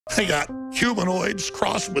They got humanoids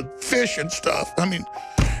crossed with fish and stuff. I mean,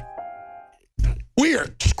 we are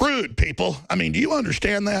screwed, people. I mean, do you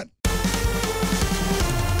understand that?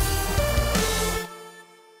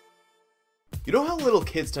 You know how little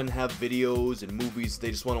kids tend to have videos and movies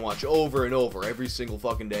they just want to watch over and over every single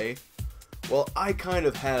fucking day? Well, I kind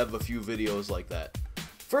of have a few videos like that.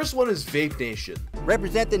 First one is Vape Nation.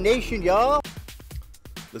 Represent the nation, y'all.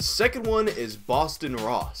 The second one is Boston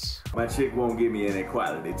Ross. My chick won't give me any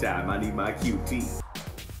quality time. I need my QT.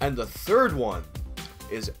 And the third one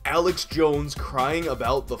is Alex Jones crying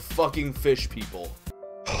about the fucking fish people.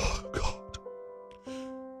 Oh, God.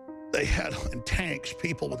 They had in tanks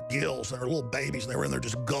people with gills and they're little babies and they were in there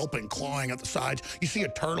just gulping, clawing at the sides. You see a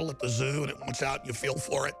turtle at the zoo and it wants out and you feel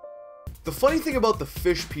for it. The funny thing about the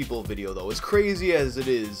fish people video, though, as crazy as it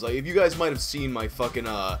is, like, if you guys might have seen my fucking,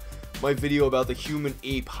 my video about the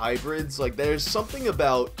human-ape hybrids, like, there's something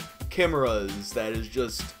about chimeras that is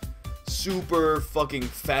just super fucking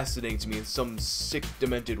fascinating to me in some sick,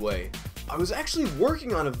 demented way. I was actually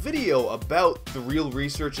working on a video about the real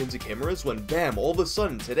research into chimeras when, bam, all of a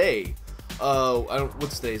sudden, today,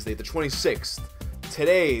 what's today's date? The 26th.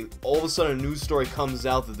 Today, all of a sudden, a news story comes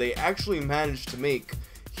out that they actually managed to make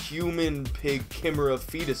human pig chimera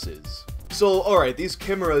fetuses. So, alright, these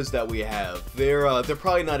chimeras that we have, they're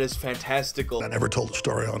probably not as fantastical. I never told the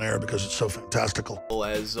story on air because it's so fantastical.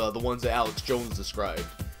 As the ones that Alex Jones described.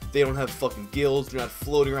 They don't have fucking gills, they're not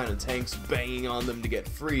floating around in tanks banging on them to get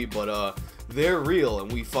free, but they're real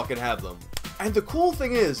and we fucking have them. And the cool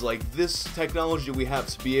thing is, like, this technology we have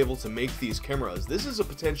to be able to make these chimeras, this is a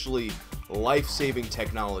potentially life-saving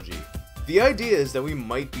technology. The idea is that we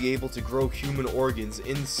might be able to grow human organs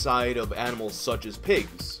inside of animals such as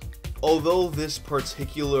pigs. Although this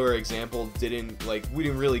particular example we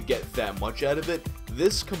didn't really get that much out of it,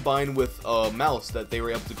 this combined with a mouse that they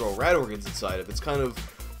were able to grow rat organs inside of, it's kind of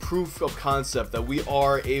proof of concept that we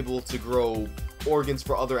are able to grow organs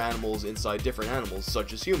for other animals inside different animals,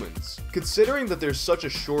 such as humans. Considering that there's such a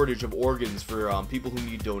shortage of organs for people who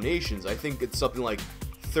need donations, I think it's something like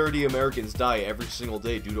 30 Americans die every single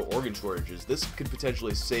day due to organ shortages. This could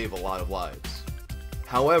potentially save a lot of lives.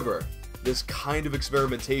 However, this kind of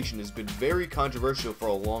experimentation has been very controversial for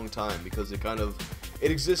a long time because it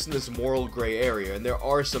exists in this moral gray area and there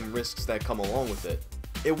are some risks that come along with it.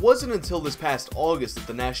 It wasn't until this past August that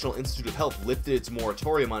the National Institute of Health lifted its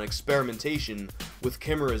moratorium on experimentation with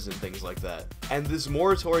chimeras and things like that. And this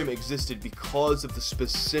moratorium existed because of the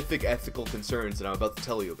specific ethical concerns that I'm about to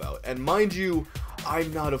tell you about. And mind you,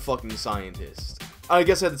 I'm not a fucking scientist. I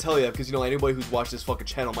guess I had to tell you that because, you know, anybody who's watched this fucking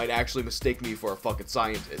channel might actually mistake me for a fucking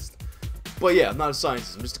scientist. But yeah, I'm not a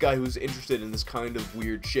scientist, I'm just a guy who's interested in this kind of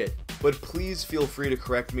weird shit. But please feel free to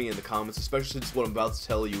correct me in the comments, especially since what I'm about to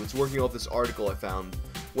tell you. It's working off this article I found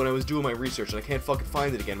when I was doing my research, and I can't fucking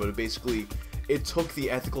find it again, but it took the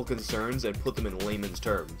ethical concerns and put them in layman's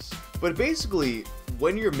terms. But basically,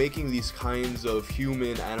 when you're making these kinds of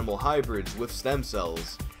human-animal hybrids with stem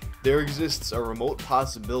cells, there exists a remote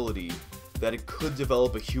possibility that it could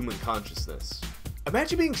develop a human consciousness.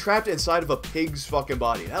 Imagine being trapped inside of a pig's fucking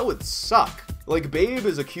body. That would suck. Like, Babe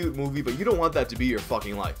is a cute movie, but you don't want that to be your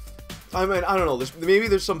fucking life. I mean, I don't know, maybe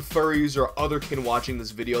there's some furries or other kin watching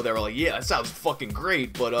this video that were like, yeah, that sounds fucking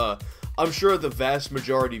great, but I'm sure the vast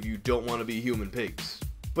majority of you don't want to be human pigs.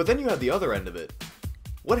 But then you have the other end of it.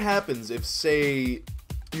 What happens if, say,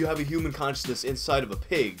 you have a human consciousness inside of a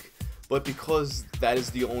pig, but because that is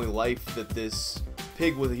the only life that this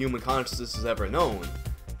pig with a human consciousness has ever known,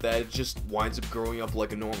 that it just winds up growing up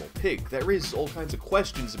like a normal pig? That raises all kinds of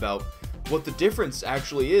questions about what the difference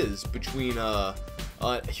actually is between a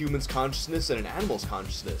human's consciousness and an animal's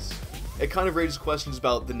consciousness. It kind of raises questions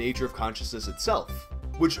about the nature of consciousness itself.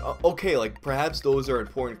 Which, okay, like, perhaps those are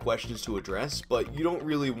important questions to address, but you don't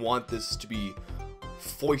really want this to be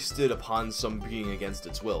foisted upon some being against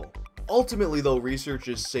its will. Ultimately, though,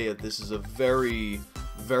 researchers say that this is a very,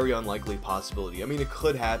 very unlikely possibility. I mean, it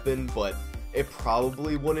could happen, but it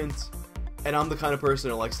probably wouldn't. And I'm the kind of person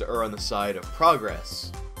that likes to err on the side of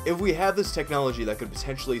progress. If we have this technology that could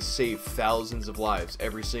potentially save thousands of lives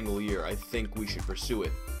every single year, I think we should pursue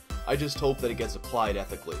it. I just hope that it gets applied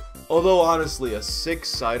ethically. Although, honestly, a sick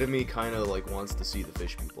side of me kinda, like, wants to see the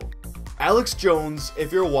fish people. Alex Jones,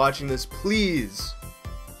 if you're watching this, please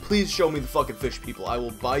show me the fucking fish people. I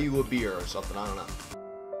will buy you a beer or something, I don't know.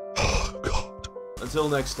 Oh, God. Until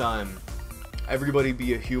next time, everybody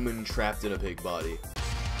be a human trapped in a pig body.